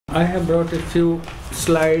I have brought a few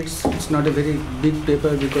slides. It's not a very big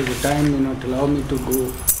paper because the time may not allow me to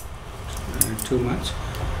go too much.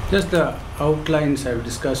 Just the outlines I've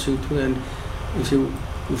discussed with you, and if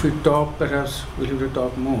we talk, perhaps we'll have to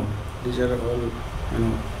talk more. These are all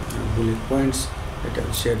bullet points that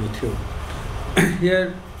I'll share with you.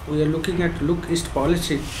 Here we are looking at Look East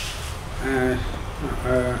policy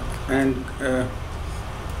and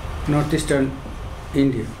Northeastern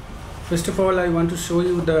India. First of all, I want to show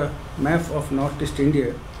you the map of Northeast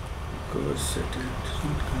India. Because it is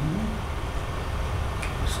not coming.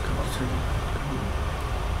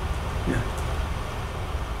 Yeah.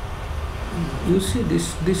 You see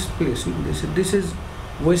this place. This is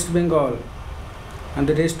West Bengal and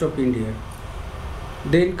the rest of India.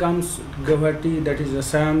 Then comes Guwahati, that is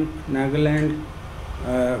Assam, Nagaland,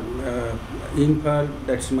 Imphal,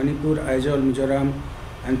 that's Manipur, Aizawl, Mizoram,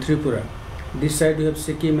 and Tripura. This side we have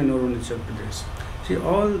Sikkim and Arunachal Pradesh. See,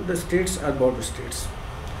 all the states are border states,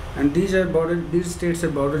 and these states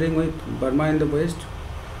are bordering with Burma in the west,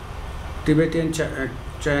 Tibet and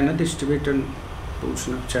China, this Tibetan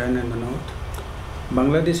portion of China in the north,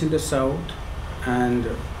 Bangladesh in the south, and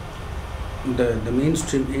the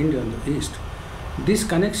mainstream India in the east. This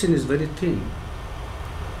connection is very thin,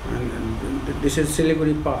 and this is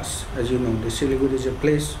Siliguri Pass, as you know. The Siliguri is a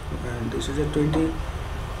place, and this is a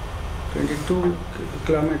 22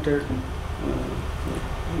 kilometer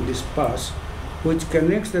this pass, which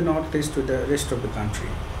connects the northeast to the rest of the country.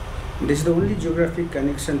 This is the only geographic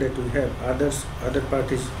connection that we have. Other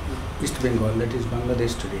part is East Bengal, that is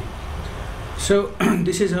Bangladesh today. So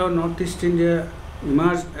this is how Northeast India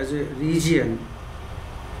emerged as a region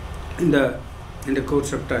in the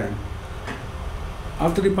course of time.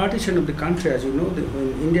 After the partition of the country, as you know,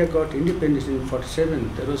 when India got independence in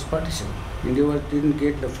 1947, there was partition. India didn't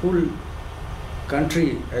get the full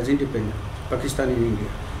country as independent, Pakistan and India.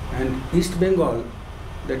 And East Bengal,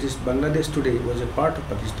 that is Bangladesh today, was a part of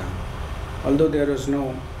Pakistan. Although there was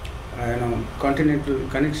no continental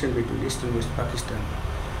connection between East and West Pakistan.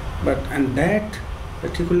 And that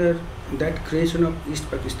creation of East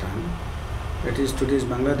Pakistan, that is today's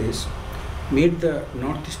Bangladesh, made the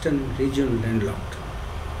northeastern region landlocked,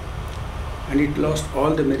 and it lost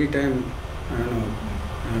all the maritime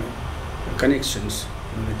connections.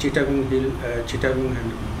 The Chittagong had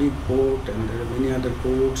a big port, and there are many other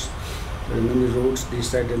ports. There are many roads this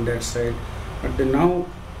side and that side. But then now,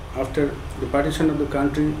 after the partition of the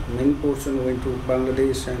country, many portions went to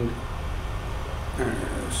Bangladesh, and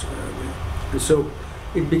so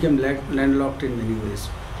it became landlocked in many ways.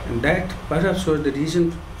 And that perhaps was the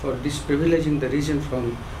reason for disprivileging the region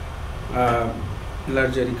from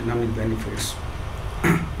larger economic benefits,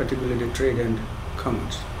 particularly trade and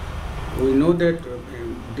commerce. We know that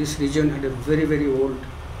this region had a very, very old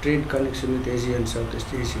trade connection with Asia and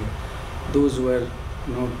Southeast Asia. Those were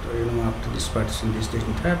not, after this partition, this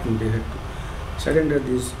didn't happen. They had to surrender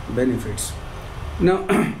these benefits. Now,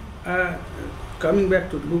 coming back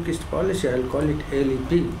to Look East policy, I'll call it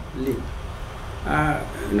LEP, LEAP. That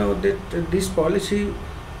this policy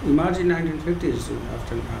emerged in 1950s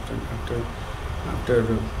after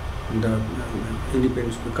the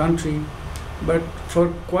independence of the country. But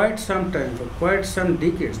for quite some time, for quite some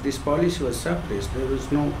decades, this policy was suppressed. There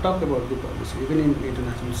was no talk about the policy, even in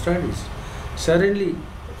international studies. Suddenly,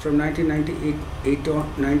 from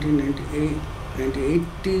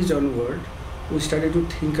 1980s onward, we started to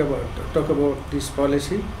talk about this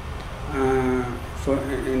policy in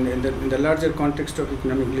the larger context of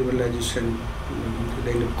economic liberalization,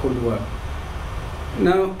 the end of Cold War.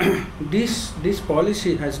 Now, this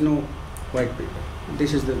policy has no white paper.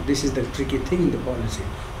 This is the tricky thing in the policy.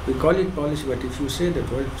 We call it policy, but if you say that,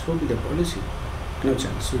 well, show me the policy, no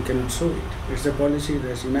chance. We cannot show it. It's a policy,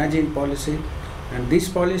 there's imagined policy, and this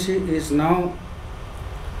policy is now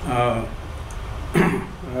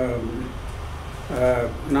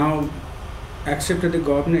now accepted the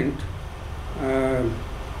government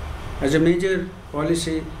as a major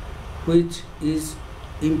policy which is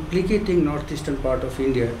implicating northeastern part of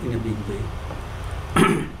India in a big way.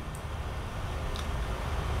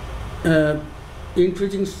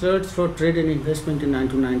 Increasing search for trade and investment in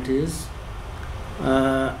 1990s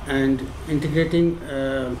and integrating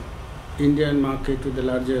Indian market with the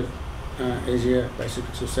larger Asia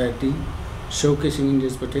Pacific society, showcasing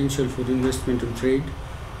India's potential for investment and trade,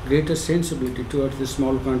 greater sensibility towards the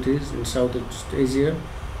small countries in Southeast Asia,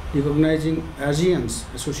 recognizing ASEAN's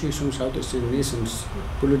Association of Southeast Asian Nations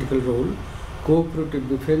political role, cooperative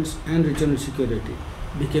defense and regional security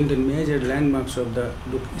became the major landmarks of the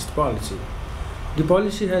Look East policy. The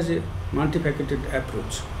policy has a multifaceted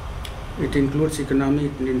approach. It includes economy,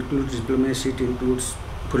 it includes diplomacy, it includes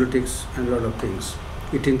politics, and a lot of things.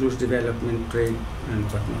 It includes development, trade, and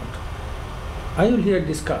whatnot. I will here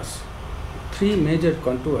discuss three major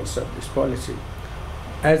contours of this policy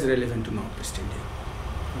as relevant to Northeast India.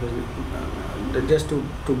 Just to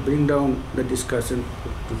bring down the discussion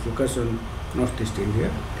to focus on Northeast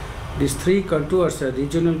India, these three contours are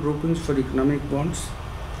regional groupings for economic bonds,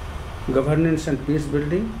 governance and peace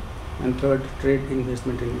building, and third, trade,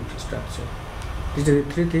 investment, and infrastructure. These are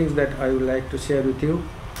the three things that I would like to share with you.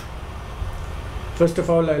 First of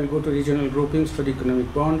all, I will go to regional groupings for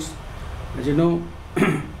economic bonds. As you know,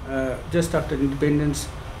 just after independence,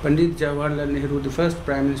 Pandit Jawaharlal Nehru, the first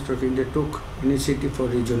Prime Minister of India, took initiative for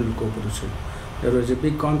regional cooperation. There was a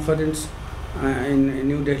big conference in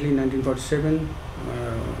New Delhi in 1947,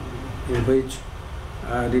 in which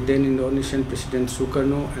the then Indonesian President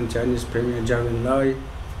Sukarno and Chinese Premier Zhou Enlai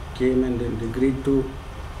came and then agreed to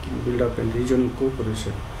build up a regional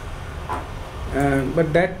cooperation.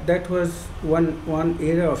 But that was one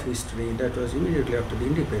era of history. That was immediately after the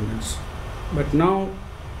independence. But now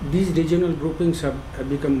these regional groupings have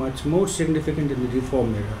become much more significant in the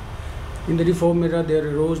reform era. In the reform era, there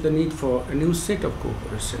arose the need for a new set of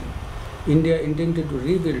cooperation. India intended to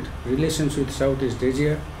rebuild relations with Southeast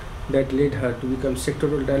Asia that led her to become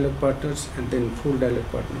sectoral dialogue partners and then full dialogue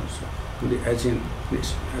partners in the ASEAN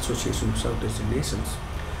Association of South Asian Nations.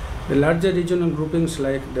 The larger regional groupings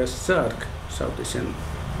like the SAARC, South Asian,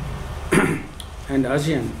 and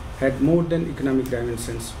ASEAN had more than economic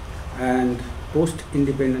dimensions, and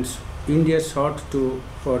post-independence, India sought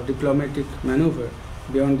for diplomatic maneuver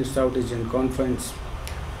beyond the South Asian confines.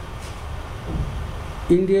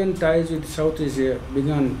 Indian ties with South Asia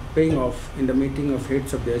began paying off in the meeting of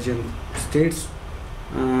heads of the ASEAN states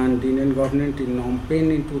and the Indian government in Phnom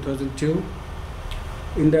Penh in 2002.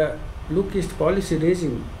 In the Look East policy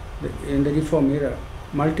regime in the reform era,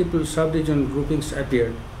 multiple sub-regional groupings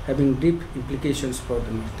appeared, having deep implications for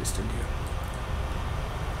the Northeast India.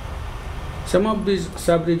 Some of these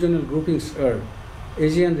sub-regional groupings are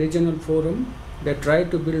Asian Regional Forum that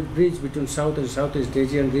tried to build bridge between South and Southeast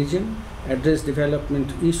Asian region, address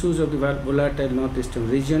development issues of the volatile Northeastern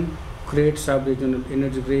region, create sub-regional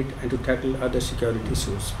energy grid, and to tackle other security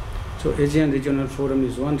issues. So Asian Regional Forum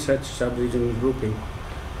is one such sub-regional grouping.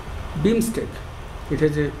 BIMSTEC, it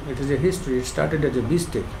has a history. It started as a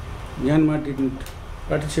BIMSTEC. Myanmar didn't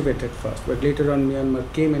participate at first, but later on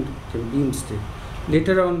Myanmar came and became BIMSTEC.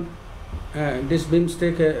 Later on, this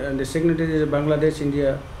BIMSTEC and the signatories are Bangladesh,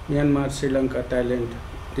 India, Myanmar, Sri Lanka, Thailand.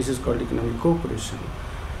 This is called economic cooperation.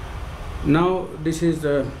 Now this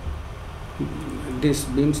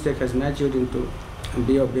BIMSTEC has matured into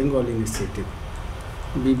Bay of Bengal Initiative,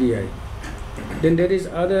 BBI. Then there is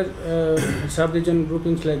other sub-regional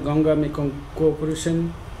groupings like Ganga-Mekong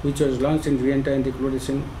Cooperation, which was launched in Vientiane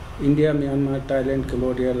Declaration. India, Myanmar, Thailand,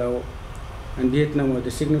 Cambodia, Laos, and Vietnam are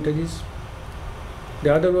the signatories.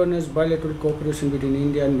 The other one is bilateral cooperation between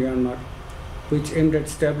India and Myanmar, which aimed at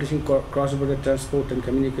establishing cross-border transport and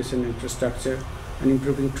communication infrastructure and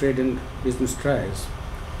improving trade and business ties.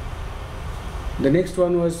 The next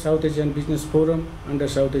one was South Asian Business Forum under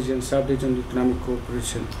South Asian Sub-Regional Economic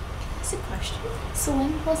Cooperation. That's a question. So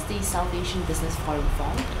when was the South Asian Business Forum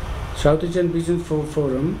formed? South Asian Business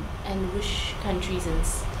Forum. And which countries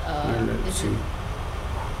let's see.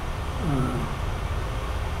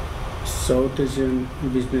 South Asian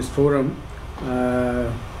Business Forum.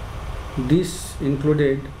 This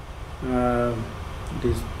included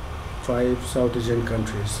these 5 South Asian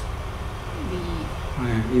countries: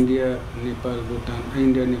 India,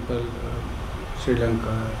 Nepal, Sri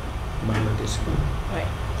Lanka, Bangladesh. Right.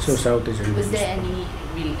 So South Asian. Was there any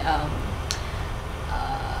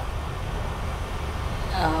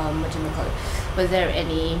was there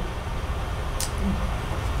any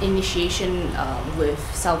initiation with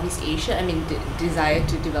Southeast Asia? I mean, desire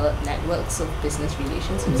to develop networks of business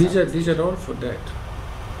relations with These are all for that.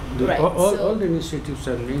 All the initiatives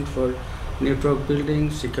are meant for network building,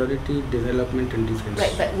 security, development, and defense.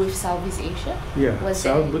 Right, but with Southeast Asia? Yeah,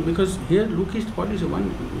 because here Look East policy,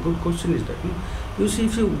 one good question is that, you see,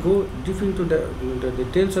 if you go deep into the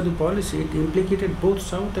details of the policy, it implicated both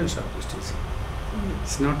South and Southeast Asia.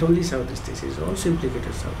 It's not only Southeast Asia, it's also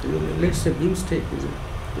implicated South. Let's say BIMSTEC is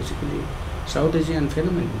basically South Asian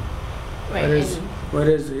phenomenon. Right.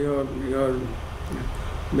 Whereas your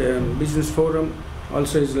business forum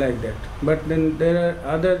also is like that. But then there are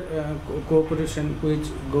other cooperation which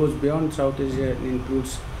goes beyond South Asia and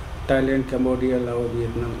includes Thailand, Cambodia, Laos,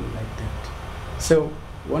 Vietnam, like that. So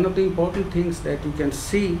one of the important things that you can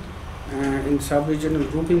see in sub-regional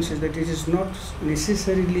groupings is that it is not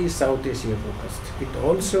necessarily South Asia focused. It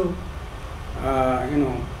also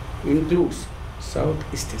includes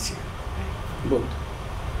Southeast Asia, both.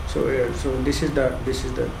 So, this is the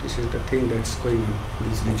thing that's going on,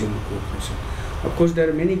 this regional cooperation. Of course, there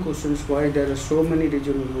are many questions why there are so many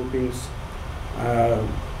regional groupings.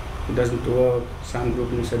 It doesn't work. Some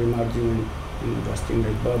groupings are emerging, busting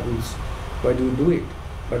like bubbles. Why do you do it?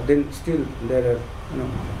 But then still there are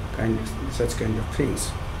such kind of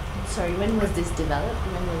things. Sorry, when was this developed?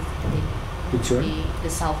 When was Which one? the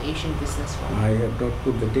South Asian Business Forum? I have not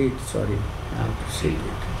put the date. Sorry, I have to say it.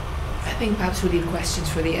 I think perhaps we leave questions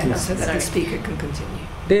for the end so that Sorry. the speaker can continue.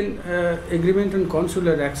 Then agreement on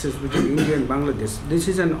consular access between India and Bangladesh. This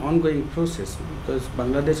is an ongoing process because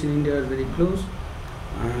Bangladesh and India are very close,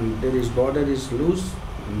 and there is border is loose,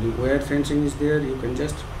 and the wire fencing is there. You can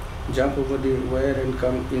just jump over the wire and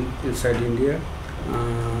come inside India.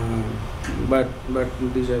 But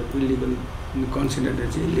these are illegal, considered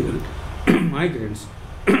as illegal migrants.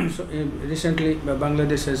 So recently,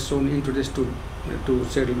 Bangladesh has shown interest to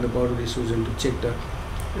settle the border issues and to check the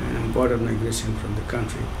border migration from the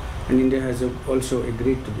country, and India has also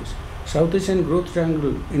agreed to this. South Asian Growth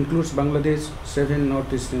Triangle includes Bangladesh, 7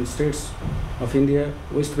 northeastern states of India,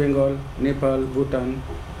 West Bengal, Nepal, Bhutan,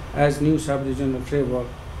 as new sub-regional framework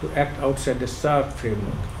to act outside the SAARC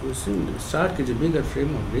framework. You see, the SAARC is a bigger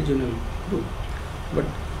framework, regional group, but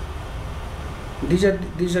these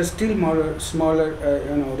are still smaller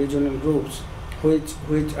regional groups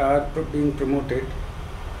which are being promoted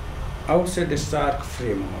outside the SAARC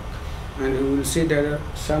framework, and you will see there are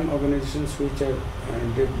some organizations which are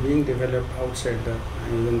being developed outside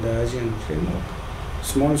even the ASEAN framework.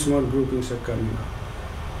 Small groupings are coming up.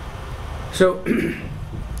 So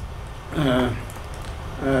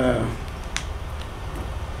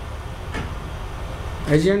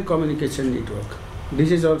ASEAN Communication Network.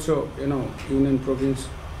 This is also Union Province,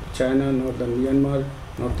 China, Northern Myanmar,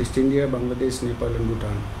 Northeast India, Bangladesh, Nepal, and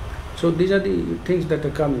Bhutan. So these are the things that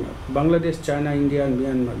are coming up. Bangladesh, China, India, and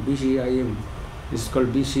Myanmar. BCIM. This is called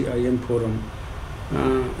BCIM Forum.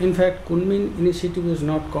 In fact, Kunming initiative is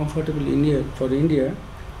not comfortable for India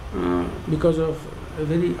because of a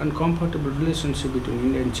very uncomfortable relationship between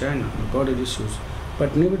India and China, border issues.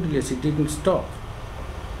 But nevertheless, it didn't stop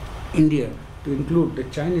India to include the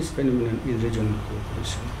Chinese phenomenon in regional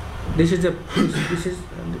cooperation. This is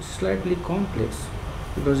slightly complex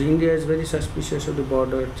because India is very suspicious of the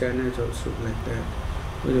border. China is also like that,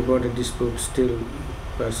 with the border dispute still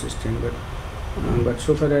persisting. But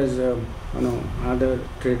so far as other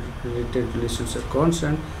trade-related relations are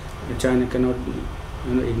concerned, China cannot be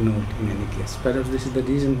ignored in any case. Perhaps this is the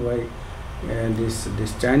reason why this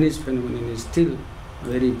Chinese phenomenon is still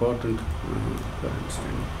very important for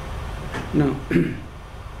understanding. Now,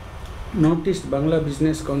 Northeast Bangla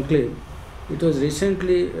Business Conclave, it was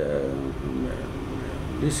recently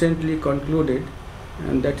concluded,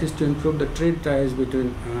 and that is to improve the trade ties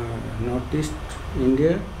between Northeast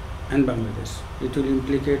India and Bangladesh. It will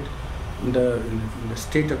implicate the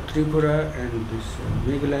state of Tripura and this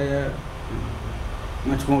Meghalaya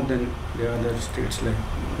much more than the other states like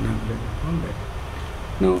Nagaland and Bombay.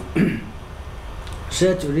 Now,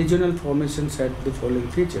 such regional formations had the following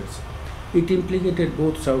features. It implicated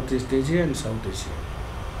both Southeast Asia and South Asia.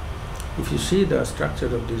 If you see the structure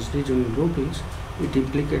of these regional groupings, it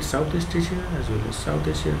implicates Southeast Asia as well as South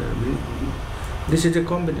Asia. This is a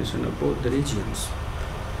combination of both the regions.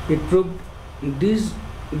 It proved these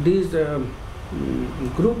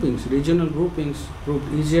groupings, regional groupings,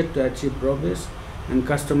 proved easier to achieve progress and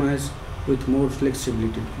customize with more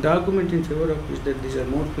flexibility. The argument in favor of is that these are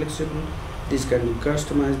more flexible. This can be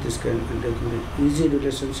customized, there can be easy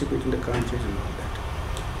relationship between the countries and all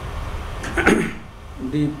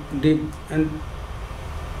that.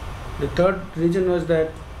 The third reason was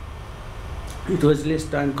that it was less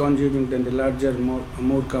time consuming than the larger,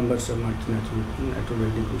 more cumbersome multilateral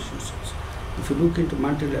negotiations. If you look into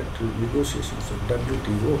multilateral negotiations of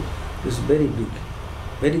WTO, it's very big,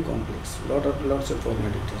 very complex, lots of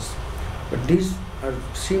formalities. But these are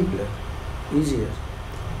simpler, easier.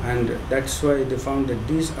 And that's why they found that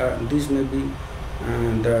these may be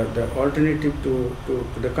the alternative to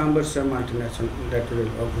the cumbersome multilateral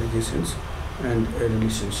organizations and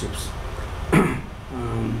relationships.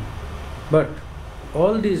 But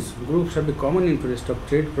all these groups have a common interest of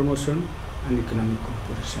trade promotion and economic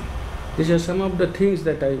cooperation. These are some of the things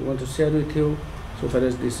that I want to share with you so far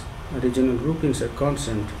as these regional groupings are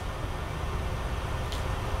concerned.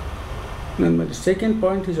 Now, the second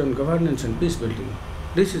point is on governance and peace building.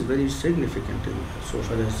 This is very significant so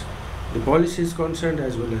far as the policy is concerned,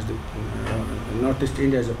 as well as the Northeast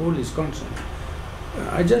India as a whole is concerned.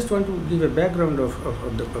 I just want to give a background of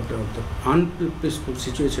the unpeaceful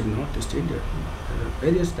situation in Northeast India. There are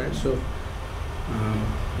various types of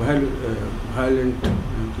violent,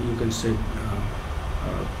 you can say,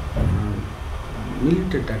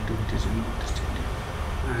 militant activities in Northeast India.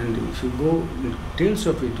 And if you go in details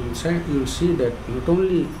of it, you'll see that not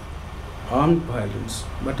only armed violence,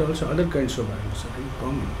 but also other kinds of violence are very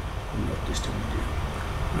common in Northeast India.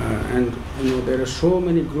 And there are so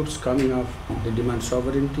many groups coming up. They demand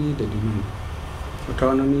sovereignty, they demand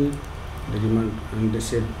autonomy, they demand, and they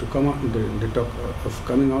say to come out. They talk of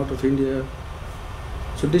coming out of India.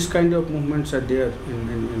 So this kind of movements are there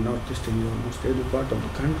in Northeast India, almost every part of the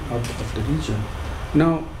country, of the region.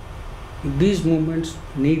 Now, these movements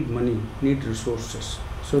need money, need resources.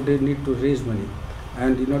 So they need to raise money,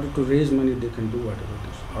 and in order to raise money, they can do whatever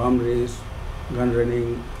this arm race, gun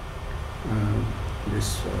running.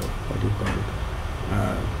 This what do you call it?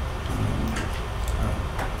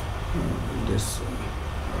 This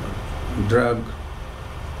drug,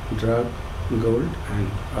 gold,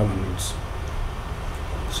 and armaments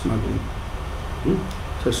smuggling.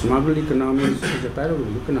 So smuggled economy is a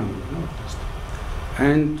parallel economy,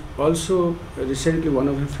 And also recently, one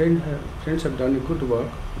of my friends have done a good work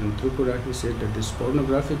in Tripura. He said that this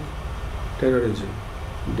pornographic terrorism,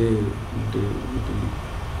 the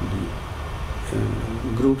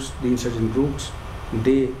groups, the insurgent groups,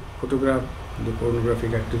 they photograph the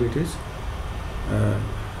pornographic activities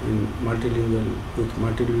in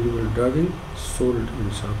multilingual driving, sold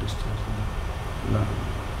in Southeast Asia,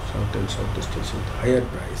 South and Southeast Asia at higher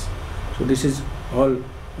price. So this is all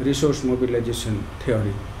resource mobilization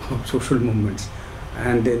theory of social movements.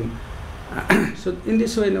 And then, so in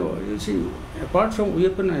this way, you see, apart from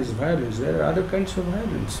weaponized violence, there are other kinds of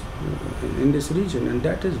violence in this region, and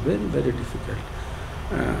that is very, very difficult.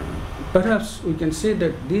 Perhaps we can say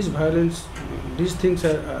that these violence, these things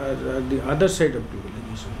are the other side of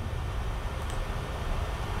globalization.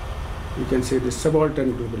 You can say the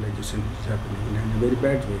subaltern globalization is happening in a very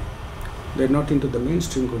bad way. They are not into the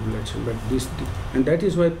mainstream globalization, but and that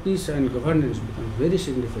is why peace and governance become very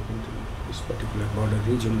significant in this particular border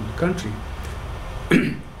region of the country.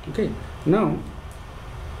 Okay, now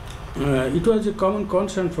it was a common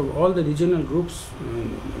concern for all the regional groups,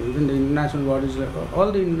 even the international bodies,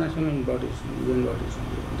 all the international bodies, UN bodies,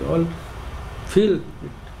 they all feel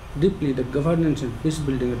deeply that governance and peace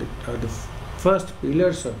building are the first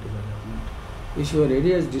pillars of development. If your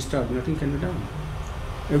area is disturbed, nothing can be done.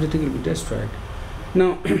 Everything will be destroyed.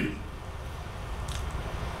 Now,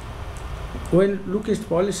 when look-east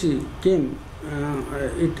policy came,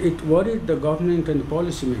 it worried the government and the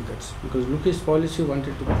policy makers, because look-east policy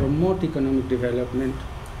wanted to promote economic development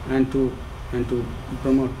and to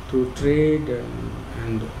promote through trade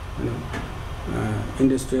and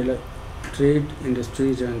industrial trade,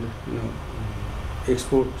 industries, and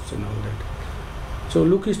exports and all that. So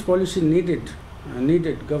look-east policy needed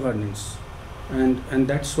governance. And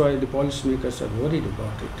that's why the policymakers are worried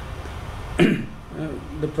about it.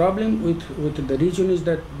 The problem with the region is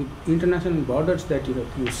that the international borders that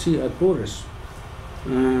you see are porous,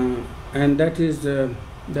 and that is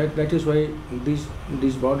why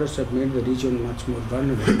these borders have made the region much more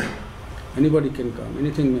vulnerable. Anybody can come,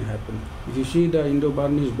 anything may happen. If you see the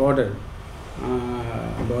Indo-Burmese border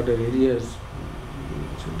areas,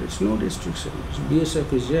 so there's no restriction. So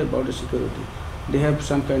BSF is here, border security. They have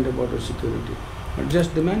some kind of border security, but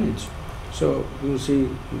just they manage. So you see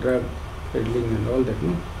drug peddling and all that,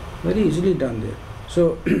 very easily done there.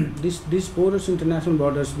 So these porous international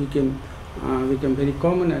borders became very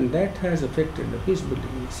common, and that has affected the peace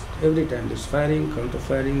building. Every time there's firing,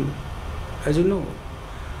 counter-firing, as you know.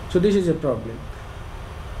 So this is a problem.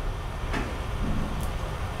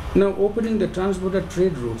 Now, opening the trans-border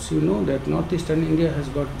trade routes, you know that northeastern India has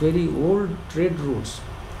got very old trade routes,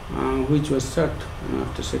 which was shut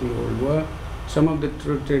after Second World War. Some of the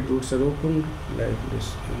trade routes are opened, like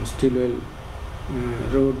this Stilwell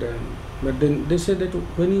Road, but then they say that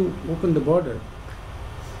when you open the border,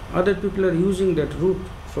 other people are using that route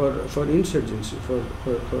for insurgency, for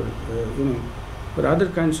other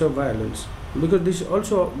kinds of violence, because this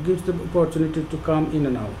also gives the opportunity to come in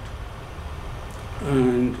and out,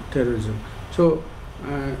 and terrorism. So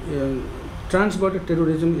trans-border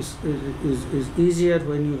terrorism is easier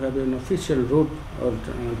when you have an official route or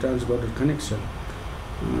trans-border connection.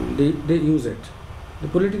 They use it. The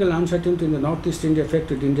political uncertainty in the Northeast India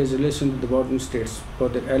affected India's relation with the bordering states for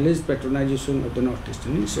the alleged patronization of the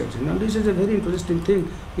Northeastern insurgency. Now, this is a very interesting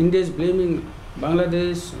thing. India is blaming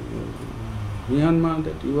Bangladesh, Myanmar,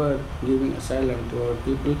 that you are giving asylum to our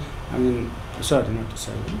people. I mean, sorry, not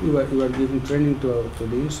asylum. You are giving training to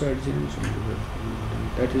the insurgents.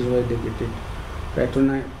 That is why they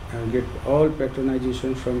get all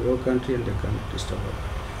patronization from your country, and they cannot disturb.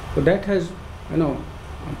 So that has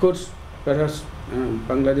of course, perhaps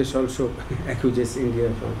Bangladesh also accuses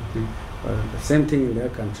India for the same thing in their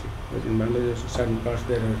country. But in Bangladesh, certain parts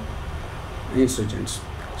there are insurgents.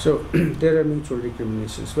 So there are mutual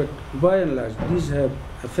recriminations. But by and large, these have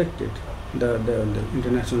affected the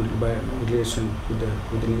international relation with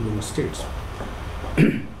the neighboring states.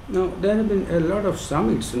 Now, there have been a lot of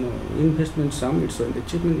summits, investment summits, and the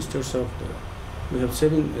chief ministers of we have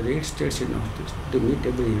 7 or 8 states in Northeast. They meet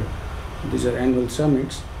every year. These are annual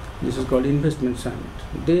summits. This is called investment summit.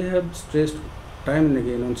 They have stressed time and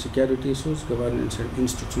again on security issues, governance, and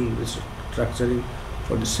institutional restructuring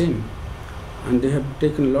for the same. And they have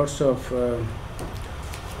taken lots of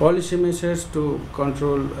policy measures to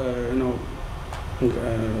control,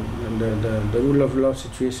 the rule of law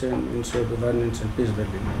situation, ensure governance and peace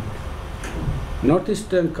building.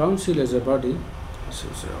 Northeastern Council as a body, so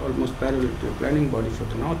it's almost parallel to a planning body for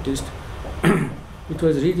the Northeast, it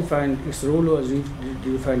was redefined, its role was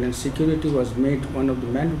redefined, and security was made one of the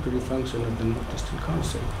mandatory functions of the Northeastern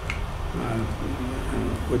Council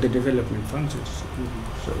with the development functions.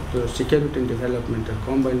 So the security and development are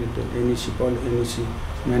combined with the NEC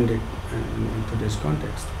mandate in today's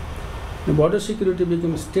context. The border security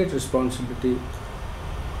became state responsibility.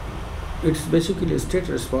 It's basically a state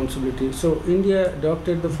responsibility. So India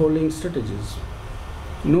adopted the following strategies.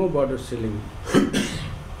 No border sealing,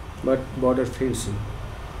 but border fencing.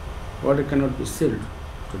 Border cannot be sealed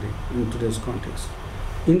today in today's context.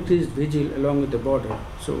 Increased vigil along with the border.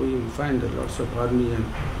 So we find that lots of army and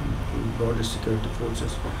border security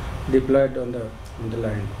forces deployed on the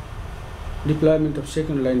line. Deployment of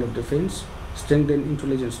second line of defense. Strengthen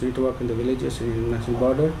intelligence network in the villages and international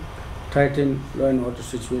border, tighten law and order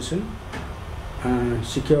situation,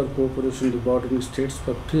 secure cooperation with the bordering states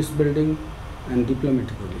for peace building and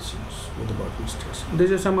diplomatic relations with the bordering states.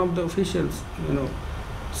 These are some of the officials,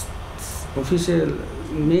 official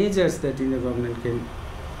measures that India government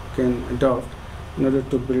can adopt in order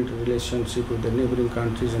to build a relationship with the neighboring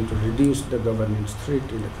countries and to reduce the governance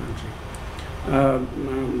threat in the country.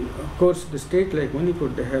 Of course, the state like Manipur,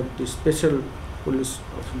 they have the special police,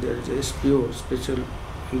 there is a SPO,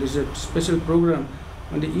 there is a special program,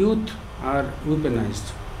 and the youth are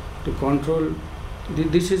weaponized to control.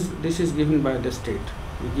 This is given by the state.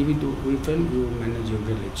 We give you the weapon, you manage your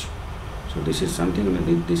village. So this is something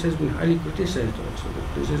that this has been highly criticized also.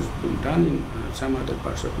 That this has been done in some other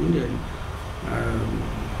parts of India,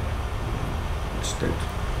 state,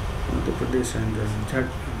 Madhya Pradesh and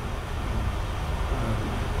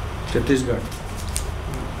Chhattisgarh.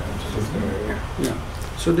 Yeah.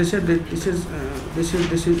 So they said that this is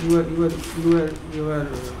you are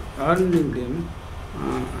arming them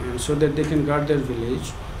so that they can guard their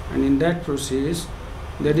village, and in that process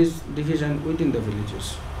there is division within the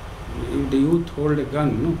villages. If the youth hold a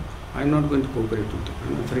gun, no, I'm not going to cooperate with them.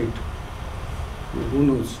 I'm afraid. Who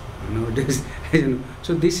knows nowadays?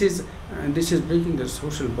 So this is breaking the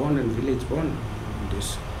social bond and village bond.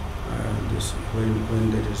 This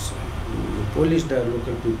when there is you police the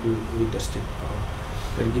local people with the state power,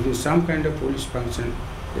 they're giving some kind of police function.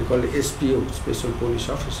 They call it SPO, special police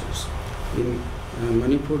officers. In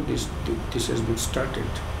Manipur, this has been started,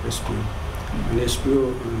 SPO, and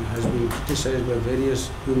SPO has been criticized by various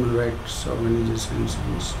human rights organizations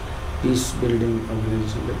and peace building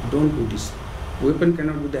organizations that don't do this. Weapon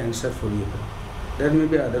cannot be the answer for you. There may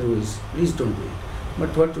be other ways. Please don't do it.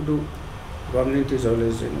 But what to do? Government is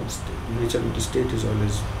always, nature of the state is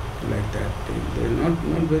always like that. They are not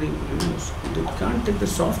very, they can't take the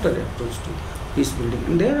softer approach to peace building.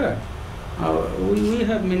 And there are, we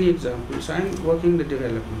have many examples. I am working in the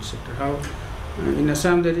development sector. How in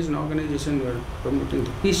Assam there is an organization who are promoting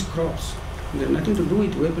the peace crops. They have nothing to do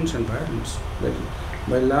with weapons and violence.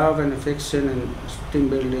 By love and affection and team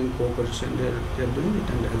building, cooperation, they are doing it.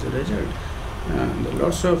 And as a result,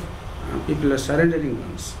 lots of people are surrendering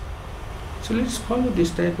guns. So let's follow this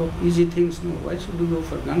type of easy things. No, why should we go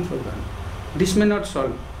for gun? This may not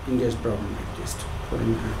solve India's problem at least,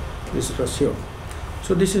 this is for sure.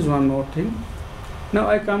 So this is one more thing. Now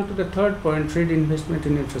I come to the third point: trade, investment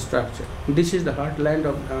in infrastructure. This is the heartland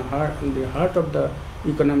of the heart of the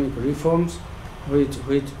economic reforms, which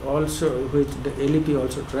the LEP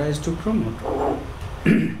also tries to promote.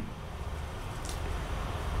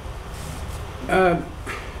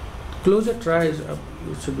 Closer ties, it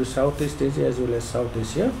should be Southeast Asia as well as South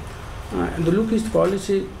Asia. And the Look East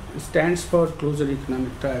policy stands for closer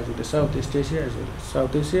economic ties with the Southeast Asia as well as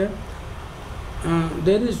South Asia.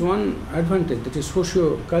 There is one advantage, that is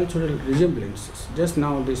socio-cultural resemblances. Just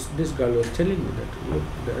now this girl was telling me that look,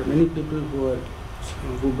 there are many people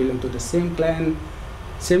who belong to the same clan,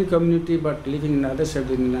 same community, but living in the other side of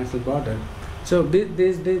the national border. So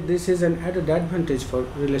this is an added advantage for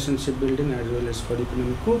relationship building as well as for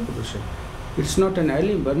economic cooperation. It's not an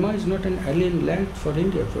alien. Burma is not an alien land for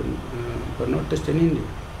India, for Northeast India,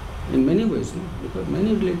 in many ways, no? Because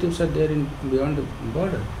many relatives are there beyond the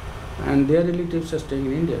border, and their relatives are staying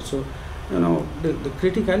in India. So, the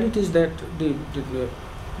criticality is that the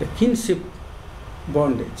kinship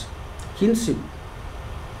bondage, kinship,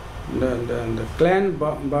 the clan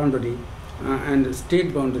boundary and the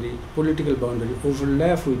state boundary, political boundary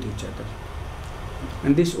overlap with each other.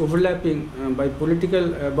 And this overlapping, by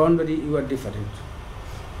political boundary you are different,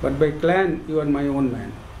 but by clan you are my own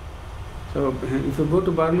man. So if you go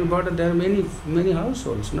to Burma border, there are many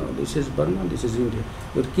households. No, this is Burma, this is India.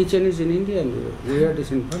 Your kitchen is in India and your yard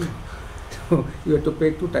is in Burma. So you have to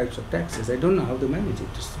pay 2 types of taxes. I don't know how to manage it.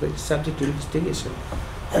 It's very subject to investigation.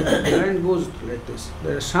 The land goes like this.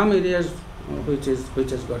 There are some areas which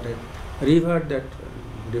has got a river that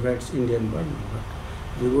divides India and Burma.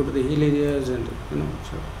 But you go to the hill areas and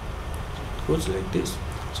so it goes like this.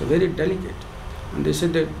 So very delicate. And they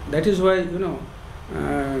said that is why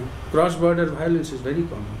cross-border violence is very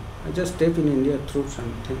common. I just step in India, through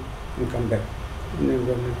something and come back. Indian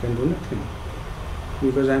government can do nothing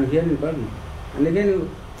because I am here in Burma. And again,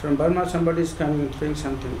 from Burma somebody is coming and throwing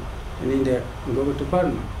something in India, and go to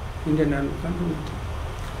Burma. Indian army can't do nothing.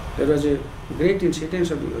 There was a great incident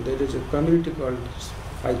there is a community called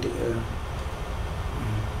Paite.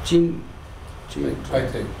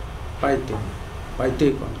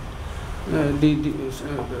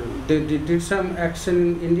 They did some action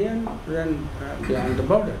in India and beyond the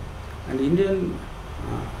border, and Indian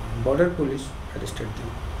border police arrested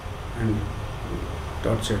them and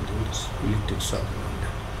tortured them with electric shock and all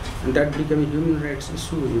that. And that became a human rights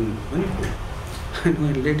issue in Manipur. And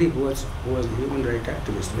one lady who was a human rights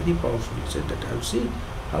activist, very powerful, said that I've seen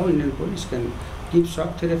how Indian police can give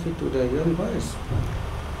shock therapy to the young boys.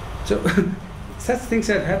 So such things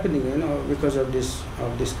are happening, because of this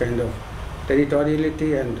kind of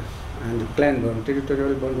territoriality and clan boundary,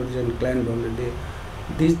 territorial boundaries and clan boundary.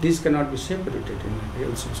 These cannot be separated in the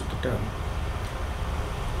real sense of the term.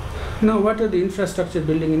 Now, what are the infrastructure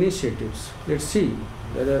building initiatives? Let's see.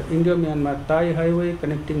 There are Indo-Myanmar Thai Highway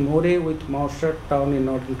connecting More with Maushat town in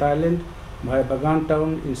northern Thailand via Bagan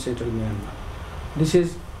town in central Myanmar. This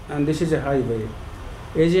is a highway.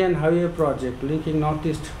 Asian Highway project linking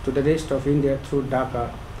northeast to the rest of India through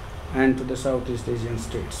Dhaka and to the Southeast Asian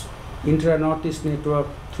states. Intra-Northeast network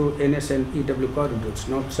through NS and EW corridors,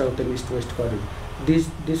 North, South and East-West corridor.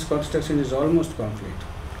 This construction is almost complete.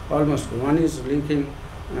 Almost. One is linking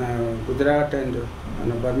Gujarat and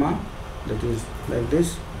Burma, that is like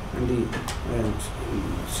this, and the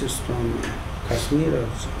is from Kashmir or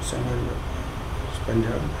somewhere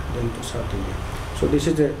Punjab, then to South India. So this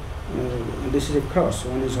is a cross.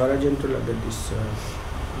 One is horizontal, other is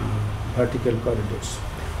vertical corridors.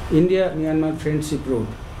 India-Myanmar Friendship Road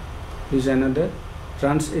is another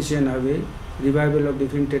Trans-Asian Highway, revival of the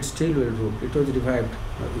vintage steel rail route. It was revived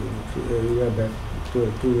a year back,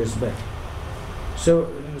 2 years back. So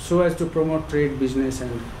as to promote trade, business,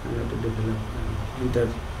 and to develop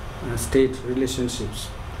inter-state relationships.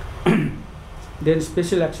 Then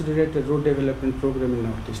special accelerated road development program in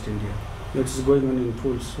Northeast India, which is going on in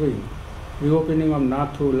full swing. Reopening of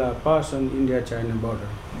Nathu La Pass on India-China border.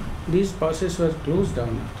 These passes were closed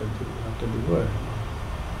down after the war.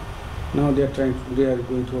 Now they are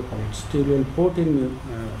going to open it. Still in port in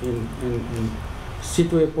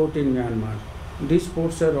Sitwe port in Myanmar. These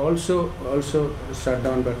ports are also shut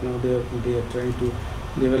down, but now they are trying to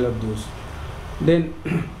develop those. Then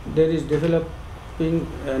there is developing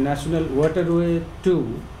National Waterway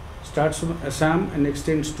 2, starts from Assam and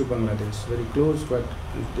extends to Bangladesh, very close, but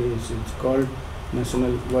it's called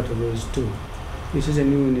National Waterways 2. This is a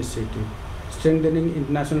new initiative. Strengthening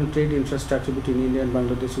international trade infrastructure between India and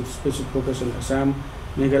Bangladesh with special focus on Assam,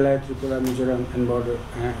 Meghalaya, Tripura, Mizoram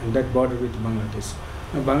and that border with Bangladesh.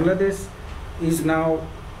 Now Bangladesh is now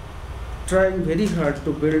trying very hard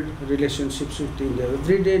to build relationships with India.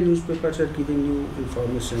 Every day newspapers are giving you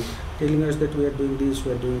information, telling us that we are doing this,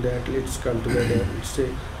 we are doing that, let's come together.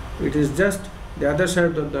 It is just the other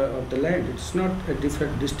side of the land. It's not a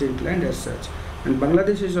distinct land as such. And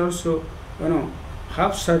Bangladesh is also,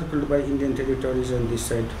 half circled by Indian territories on this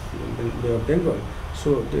side, Bay of Bengal.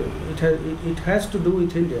 So it has to do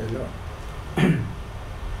with India a lot.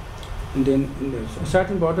 And then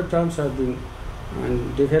certain border towns are being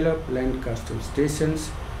developed, land custom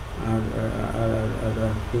stations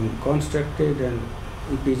are being constructed, and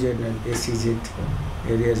EPZ and ACZ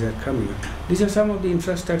areas are coming up. These are some of the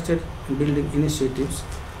infrastructure building initiatives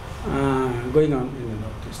going on in the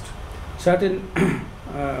Northeast. Certain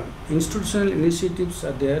institutional initiatives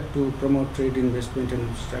are there to promote trade, investment and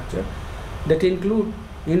infrastructure that include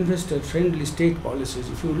investor-friendly state policies.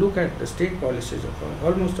 If you look at the state policies of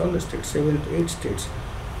almost all the states, 7 to 8 states,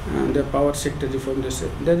 the power sector reform,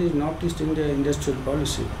 there is Northeast India industrial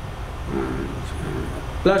policy.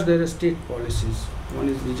 Plus there are state policies. One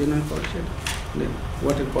is regional policy, then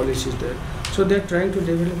water policy is there. So they are trying to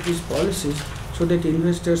develop these policies so that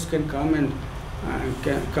investors can come and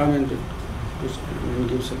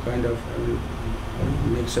give some kind of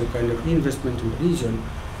make some kind of investment in the region.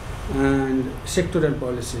 And sectoral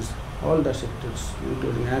policies, all the sectors,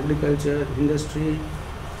 including agriculture, industry,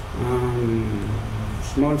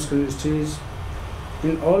 small scale industries,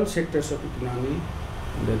 in all sectors of economy,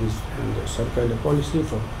 there is some kind of policy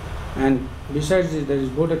reform. And besides this, there is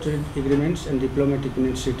border trade agreements and diplomatic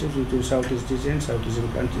initiatives between Southeast Asia and South Asian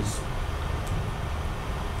countries.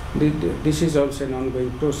 This is also an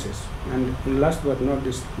ongoing process. And last but not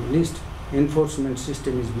least, enforcement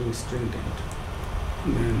system is being strengthened.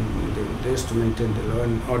 And there is to maintain the law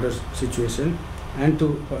and order situation and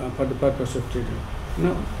for the purpose of trade.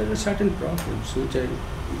 Now, there are certain problems which are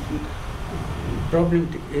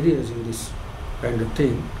problematic areas in this kind of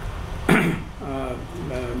thing. I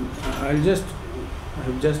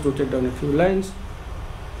have just noted down a few lines.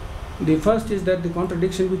 The first is that the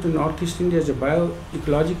contradiction between Northeast India as a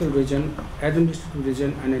bioecological region, administrative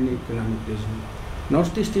region, and an economic region.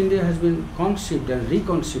 Northeast India has been conceived and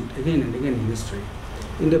reconceived again and again in history.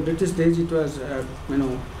 In the British days, it was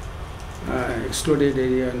excluded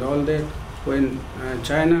area and all that. When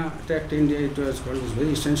China attacked India, it was called a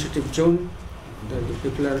very sensitive zone. The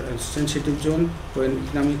people are a sensitive zone. When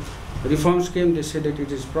economic reforms came, they said that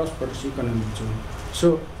it is prosperous economic zone.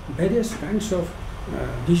 So various kinds of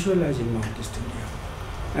visualizing Northeast India,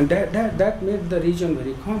 and that made the region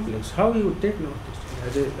very complex. How you would take Northeast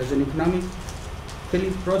India as an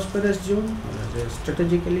economically prosperous zone, or as a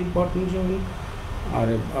strategically important zone,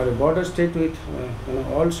 or a border state with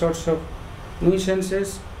all sorts of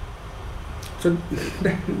nuisances. So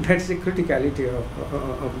that's the criticality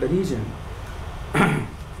of the region.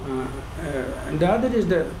 And the other is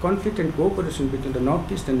the conflict and cooperation between the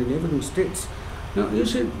Northeast and the neighboring states. Now you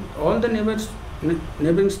see all the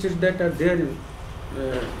neighboring states that are there in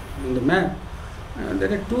the map.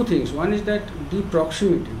 There are two things. One is that the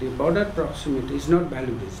proximity, the border proximity is not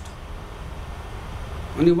value based.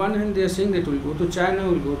 On the one hand, they are saying that we'll go to China,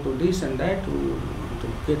 we'll go to this and that, to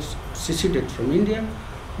get seceded from India.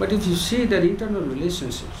 But if you see their internal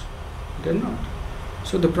relationships, they're not.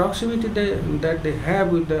 So the proximity that they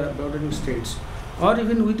have with the bordering states, or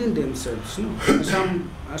even within themselves,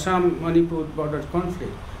 Assam Manipur border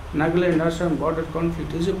conflict, Nagaland Assam border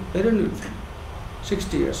conflict is a perennial thing.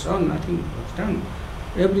 60 years on, nothing was done.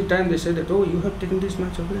 Every time they say that, oh, you have taken this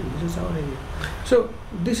much of land, this is our area. So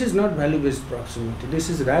this is not value-based proximity. This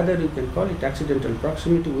is rather, you can call it accidental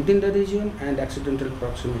proximity within the region and accidental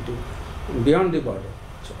proximity beyond the border.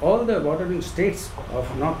 So all the bordering states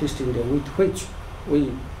of Northeast India with which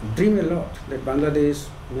we dream a lot, that Bangladesh,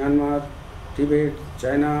 Myanmar, Tibet,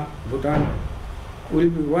 China, Bhutan will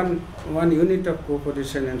be one unit of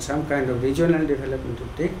cooperation and some kind of regional development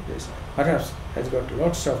will take place, perhaps has got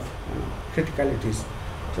lots of criticalities.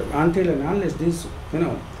 So until and unless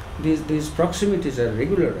these proximities are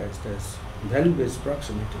regularized as value-based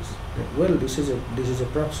proximities, that well, this is a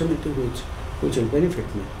proximity which will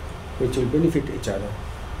benefit me, which will benefit each other.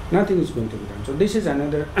 Nothing is going to be done. So this is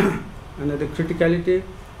another another criticality.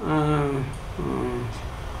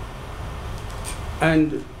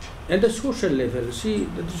 And at the social level, see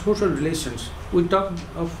the social relations. We talk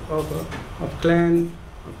of clan,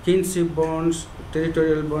 of kinship bonds,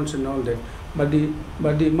 territorial bonds, and all that. But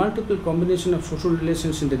the multiple combination of social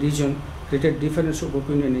relations in the region created difference of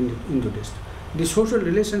opinion in the West. The social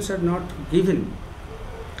relations are not given.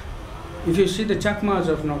 If you see the Chakmas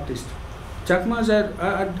of Northeast, Chakmas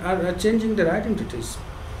are changing their identities.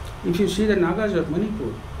 If you see the Nagas of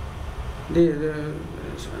Manipur,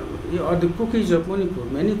 or the Kukis of Manipur,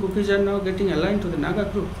 many Kukis are now getting aligned to the Naga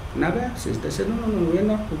group. Naga axis. They say, no, we are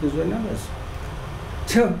not Kukis, we are Nagas.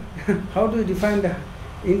 So, how do you define the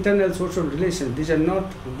internal social relations? These are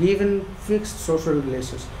not given fixed social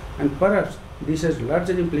relations. And perhaps this has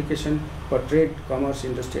larger implication for trade, commerce,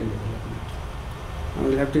 industry and development. I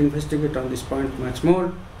will have to investigate on this point much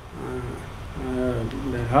more,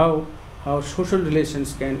 how social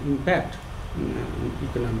relations can impact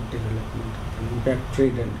economic development, and impact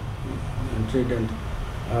trade and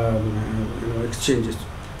exchanges.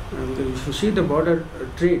 If you see the border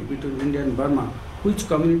trade between India and Burma, which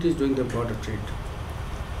community is doing the border trade?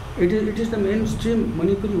 It is the mainstream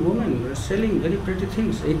Manipuri women who are selling very pretty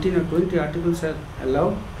things. 18 or 20 articles are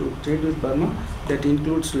allowed to trade with Burma. That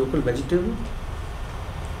includes local vegetable.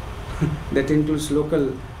 That includes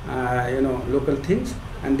local, local things,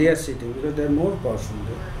 and they are sitting because they are more powerful.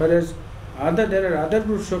 Whereas there are other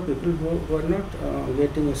groups of people who are not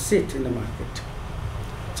getting a seat in the market.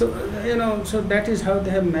 So so that is how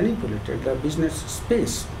they have manipulated the business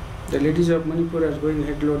space. The ladies of Manipur are going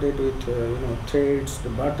head loaded with threads, the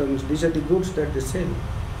bottoms. These are the goods that they sell,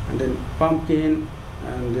 and then pumpkin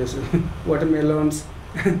and this watermelons.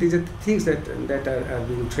 These are the things that are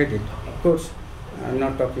being traded. Of course, I'm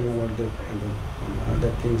not talking about the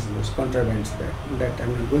other things, those contrabands that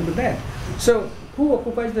I'm not going to that. So who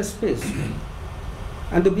occupies the space?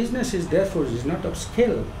 And the business is therefore is not of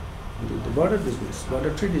scale. The border business,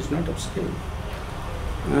 border trade is not of scale.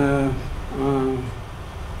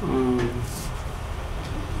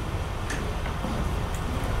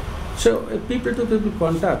 So a people-to-people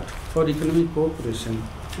contact for economic cooperation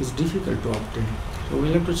is difficult to obtain. So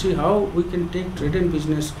we'll have to see how we can take trade and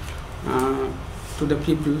business to the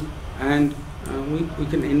people, and we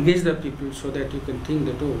can engage the people so that you can think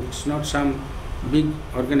that, oh, it's not some big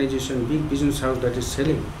organization, big business house that is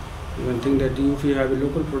selling. You can think that if you have a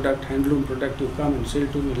local product, handloom product, you come and sell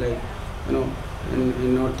to me, like,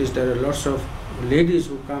 in Northeast there are lots of ladies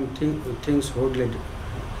who come with things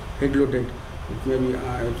head loaded. It may be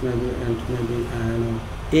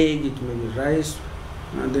egg, it may be rice,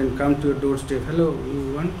 and then come to your doorstep. Hello,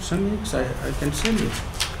 you want some eggs? I can sell you.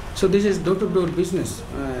 So this is door-to-door business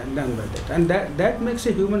done by that, and that makes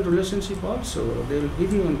a human relationship also. They will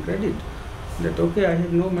give you on credit that, okay, I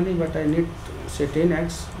have no money, but I need, say, 10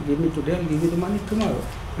 eggs. Give me today, I'll give you the money tomorrow,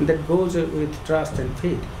 and that goes with trust and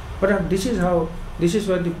faith. But this is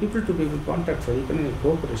where the people-to-people contact for economic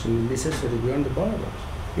cooperation is necessary beyond the border.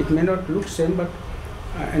 It may not look same, but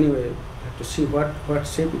anyway, you have to see what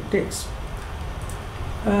shape it takes.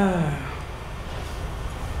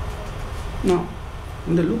 Now,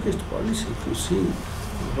 in the look-east policy, if you see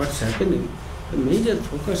what's happening, the major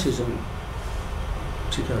focus is on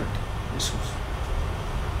security issues.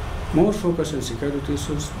 More focus on security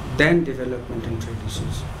issues than development and trade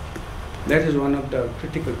issues. That is one of the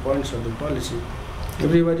critical points of the policy.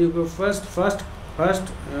 Everywhere you go, first,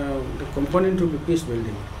 the component will be peace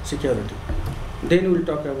building, security. Then we'll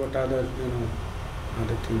talk about other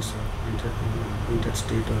things,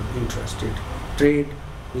 interstate or intrastate, trade,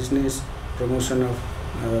 business, promotion of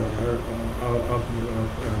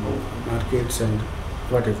markets and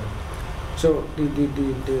whatever. So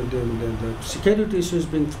the security issues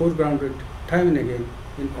being foregrounded time and again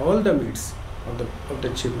in all the meets of the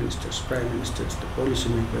chief ministers, prime ministers, the policy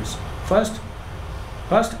makers. First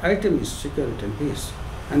item is security and peace,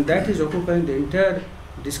 and that is occupying the entire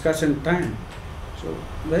discussion time. So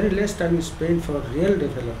very less time is spent for real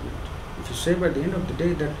development. If you say by the end of the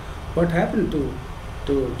day that what happened to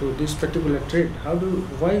this particular trade,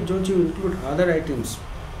 why don't you include other items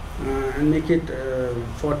and make it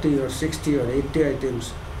 40 or 60 or 80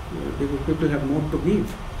 items? People have more to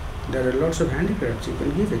give. There are lots of handicrafts you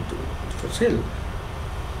can give it to for sale.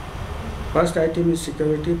 First item is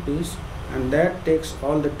security, peace, and that takes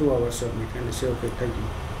all the 2 hours of meeting, and they say, okay, thank you,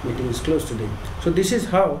 meeting is closed today. So this is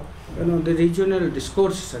how the regional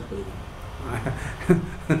discourses are going on.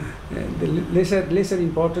 The lesser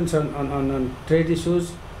importance on trade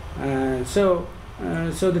issues. So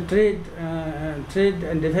the trade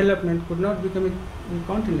and development could not become a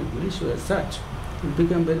continental issue as such. It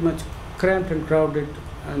became very much cramped and crowded,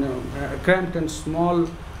 cramped and small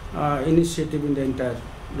initiative in the entire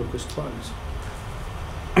low-cost policy.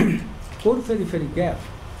 Core-periphery gap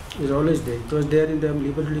is always there. It was there in the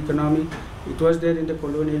liberal economy, it was there in the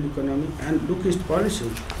colonial economy, and low-cost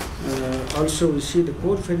policy. Also, we see the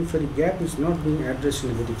core-periphery gap is not being addressed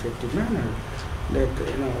in a very effective manner. That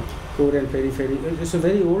core and periphery, it's a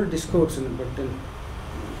very old discourse, but then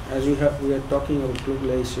as we are talking about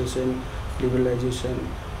globalization, liberalization,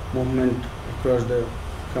 movement across the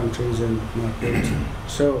countries and markets.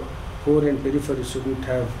 So core and periphery shouldn't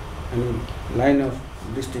have any line of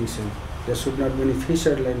distinction. There should not be any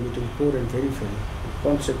fissure line between core and periphery. The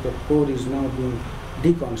concept of core is now being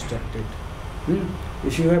deconstructed.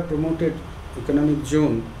 If you have promoted economic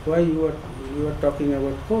zone, why you are talking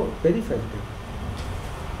about core, periphery?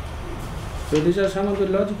 So these are some of the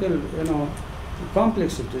logical,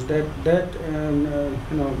 complexities that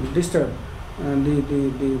disturb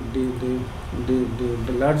the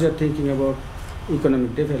larger thinking about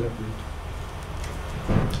economic development.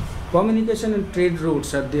 Communication and trade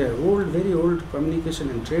routes are there, very old communication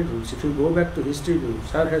and trade routes. If you go back to history,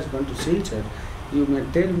 Sir has gone to Silchar. you may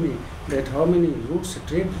tell me that how many routes,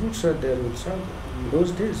 trade routes are there in South in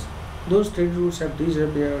those days. Those trade routes have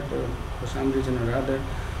disappeared for some reason or other,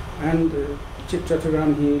 and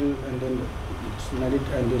Chaturanga Hill, and then it's married,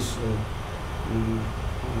 and this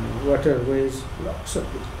waterways. Lots of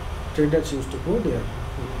traders used to go there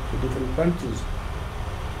to different countries.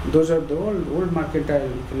 Those are the old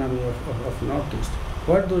mercantile economy of Northeast.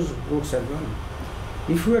 What those routes are gone.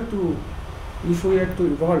 If we are to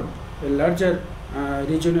evolve a larger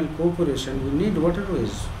regional cooperation, we need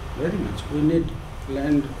waterways very much. We need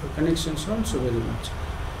land connections also very much.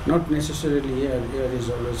 Not necessarily air is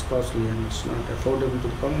always costly and it's not affordable to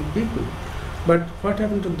the common people. But what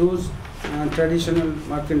happened to those traditional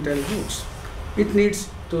mercantile routes? We need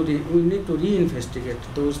to reinvestigate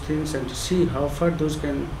those things and to see how far those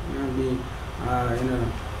can be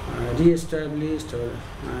re-established or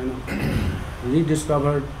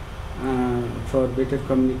rediscovered for better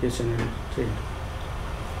communication and trade.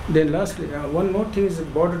 Then lastly, one more thing is the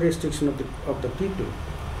border restriction of the people.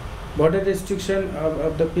 Border restriction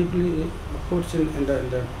of the people, of course, in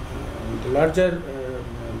the larger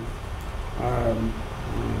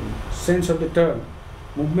sense of the term,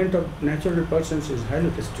 movement of natural persons is highly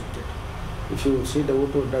restricted. If you see the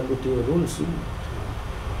WTO rules,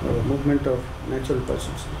 movement of natural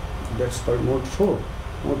persons, that's called Mode 4.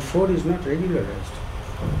 Mode 4 is not regularized.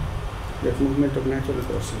 That movement of natural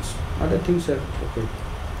persons. Other things are okay.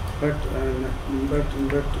 But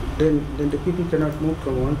then the people cannot move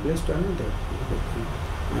from one place to another.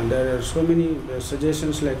 And there are so many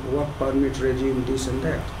suggestions like work permit regime, this and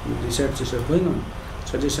that. Researches are going on.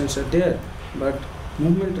 Suggestions are there, but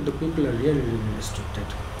movement of the people are really restricted.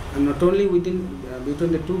 And not only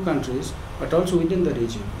between the two countries, but also within the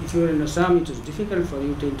region. If you are in Assam, it is difficult for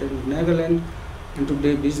you to enter Nagaland and to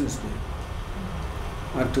do business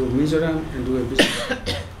there, or to Mizoram and do a business.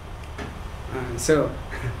 So,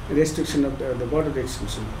 restriction of the border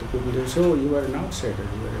restriction, the people say, so you are an outsider,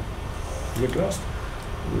 you get lost.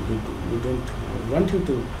 We don't want you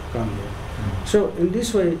to come here. So in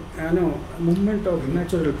this way, movement of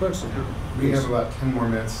natural person. We have about 10 more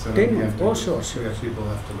minutes. 10 more. Oh, sure. People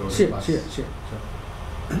have to go to Sure. class.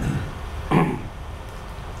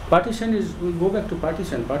 Partition is, we go back to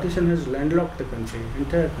partition. Partition has landlocked the country,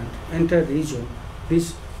 entire region.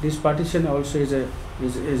 This partition also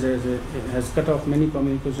has cut off many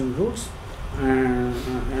communication routes,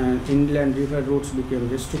 and inland river routes became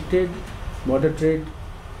restricted. Border trade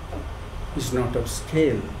is not of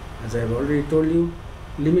scale. As I have already told you,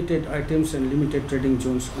 limited items and limited trading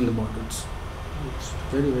zones on the borders. It's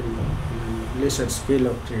very, very lesser scale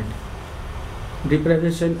of trade.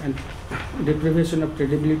 Deprivation of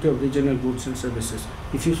credibility of regional goods and services.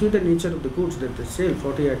 If you see the nature of the goods that they sell,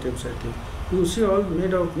 40 items I think, you see all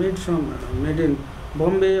made in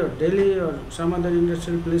Bombay or Delhi or some other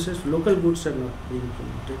industrial places. Local goods are not being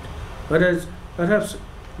promoted. Whereas perhaps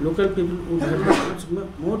local people would have been much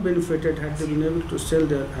more benefited had they been able to sell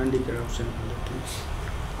their handicrafts and other things.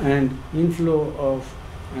 And inflow of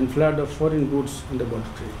and flood of foreign goods in the border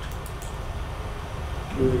trade.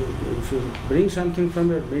 If you bring something from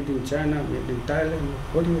here, made in China, made in Thailand,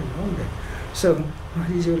 what do you know that? So, what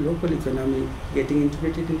is your local economy getting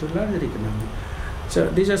integrated into larger economy? So,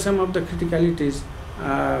 these are some of the criticalities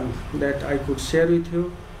that I could share with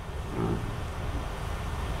you.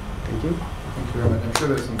 Thank you. Thank you very much. I'm sure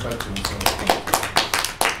there's some questions. So.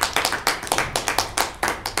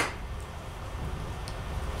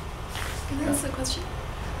 Can I ask a question?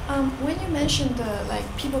 When you mentioned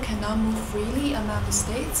people cannot move freely among the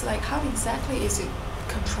states, how exactly is it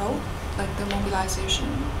controlled, the mobilization?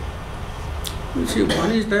 You see,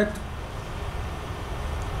 one is that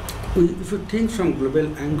if you think from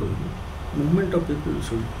global angle, movement of people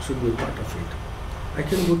should be part of it. I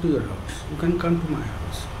can go to your house, you can come to my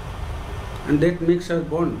house, and that makes our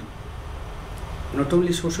bond, not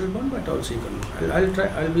only social bond but also economic.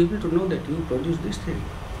 I'll be able to know that you produce this thing.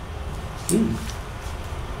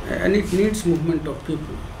 And it needs movement of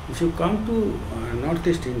people. If you come to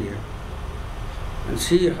Northeast India and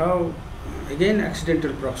see how, again,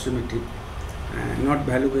 accidental proximity, not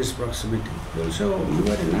value-based proximity, you will say, oh, you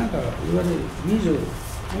are a Naga, you are a Mizo.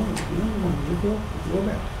 No, you go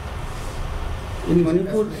back. In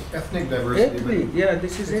Manipur, ethnic diversity.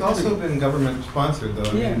 this is it's also been government sponsored though.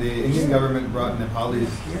 I mean, the Indian government brought Nepalis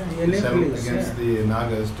to settle against the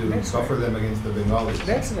Nagas to buffer them against the Bengalis.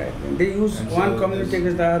 That's right. They use one community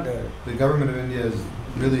against the other. The government of India has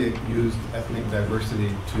really used ethnic diversity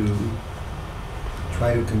to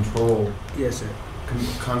try to control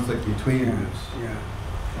conflict between groups.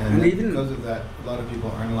 And even because of that, a lot of people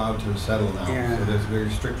aren't allowed to settle now. So there's very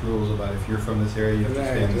strict rules about if you're from this area, you have to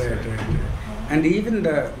stay in this area. And even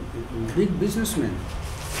the big businessmen,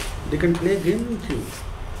 they can play a game with you.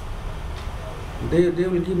 They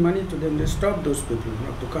will give money to them. They stop those people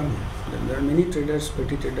not to come here. There are many traders,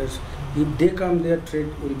 petty traders. If they come, their trade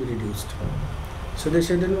will be reduced. So they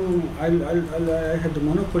said, no, I have the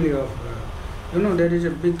monopoly of, there is a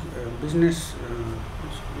big business,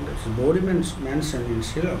 that's Bodyman's Mansion in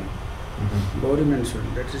Shillong. Body Mansion,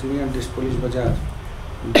 that is near this police bazaar.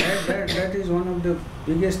 That is one of the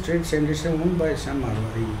biggest trade centers owned by some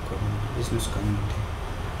Marwari business community.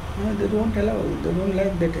 They don't allow, they don't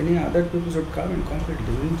like that any other people should come and compete.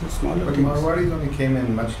 They want the smaller but things. But Marwaris only came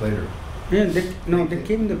in much later. Yeah, they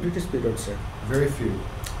came in the British period, sir. Very few.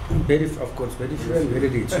 Of course, very few and very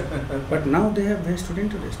rich. But now they have vested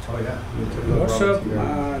interest. Oh yeah. Lots of,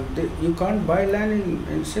 you can't buy land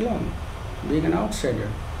in Ceylon, being an outsider.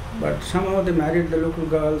 But somehow they married the local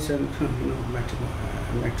girls and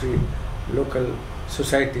matri local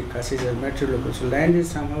society, Kasis are matri local. So land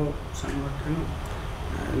is somewhat,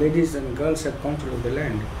 ladies and girls have control of the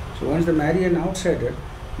land. So once they marry an outsider,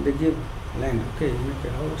 they give land. Okay, you make a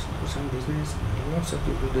house, do some business. Lots of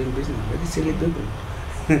people doing business, very silly people.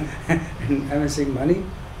 And I'm saying money,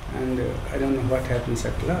 and I don't know what happens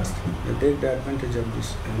at last. They take the advantage of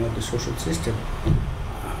this, the social system.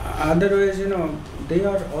 Otherwise, they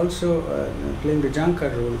are also playing the junker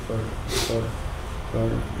role for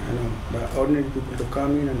the ordinary people to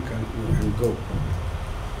come in and go.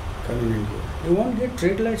 Come in and go. You won't get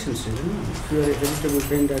trade licenses. If you are a vegetable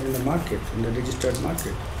vendor in the market, in the registered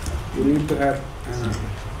market, you need to have.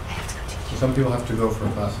 Some people have to go for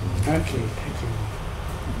classes. Okay, thank you.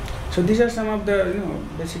 So these are some of the,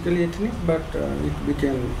 basically ethnic, but it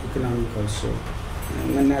became economic also,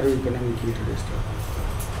 narrow economic interest.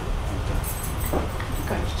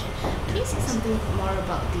 Can you say something more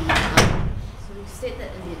about the, so you said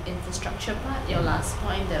that in the infrastructure part, your last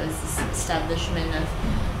point, there was this establishment of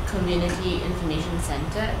community information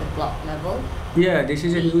center at the block level. Yeah, this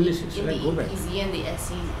is a new initiative. In the Go back. EPZ and the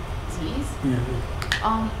SCZs.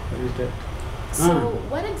 Yeah. What is that? So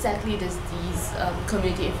what exactly does these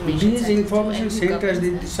community information centers? These information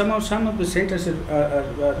centers, some of the centers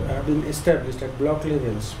have been established at block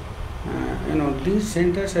levels. These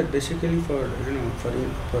centers are basically for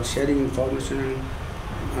sharing information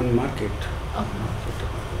on market.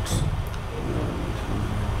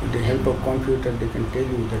 With the help of computer, they can tell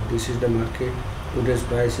you that this is the market, today's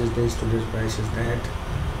price is this, today's price is that.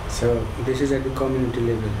 So this is at the community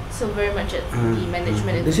level. So very much at the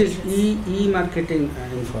management. This is e-marketing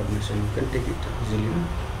information. You can take it easily.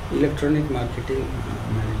 Electronic marketing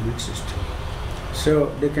management system.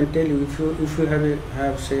 So they can tell you if you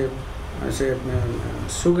have say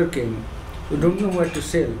sugar cane, you don't know what to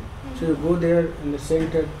sell. So you go there in the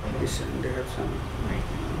center. They have some.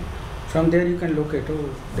 From there you can locate. Oh,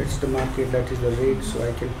 that's the market. That is the rate. So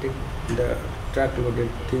I can take the truck loaded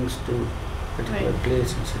things to particular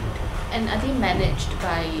place and sell it. And are they managed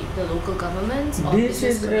by the local governments or this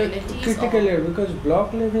business is communities? Critical level, because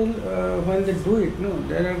block level, when they do it,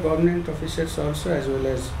 there are government officers also, as well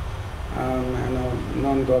as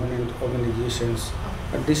non-government organizations.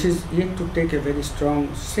 But this is yet to take a very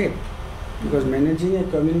strong shape, because managing a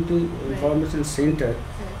community information center,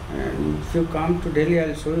 if you come to Delhi,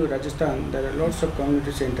 I'll show you Rajasthan, there are lots of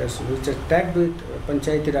community centers which are tagged with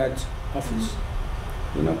Panchayati Raj office.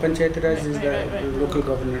 Panchayati Raj is the local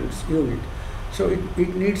governance unit. So it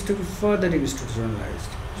needs to be further institutionalized.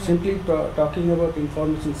 Simply talking about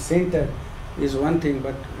information center is one thing,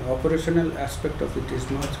 but operational aspect of it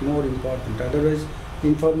is much more important. Otherwise,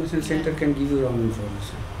 information center can give you wrong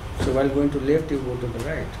information. So while going to left, you go to the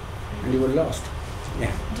right, and you are lost.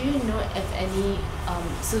 Yeah. Do you know if any?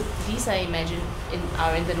 So these I imagine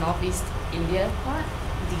are in the northeast India part.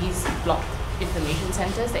 These block information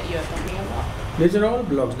centers that you are talking about. These are all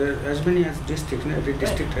blocks. There are as many as districts. Every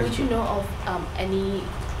district has. Would you know of any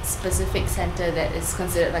specific center that is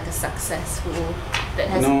considered like a successful that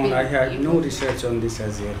has been? No, I have no research on this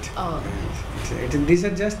as yet. Oh. These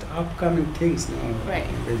are just upcoming things now. Right.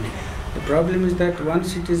 The problem is that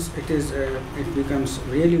once it becomes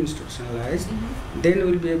really institutionalized, then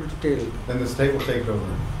we'll be able to tell. Then the state will take it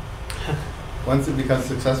over. Once it becomes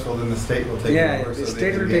successful, then the state will take it over. The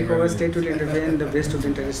state will take over, state will intervene, the best of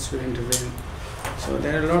interests will intervene. So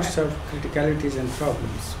there are lots of criticalities and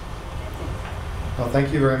problems. Well,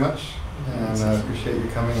 thank you very much, and I appreciate you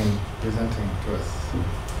coming and presenting to us.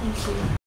 Thank you.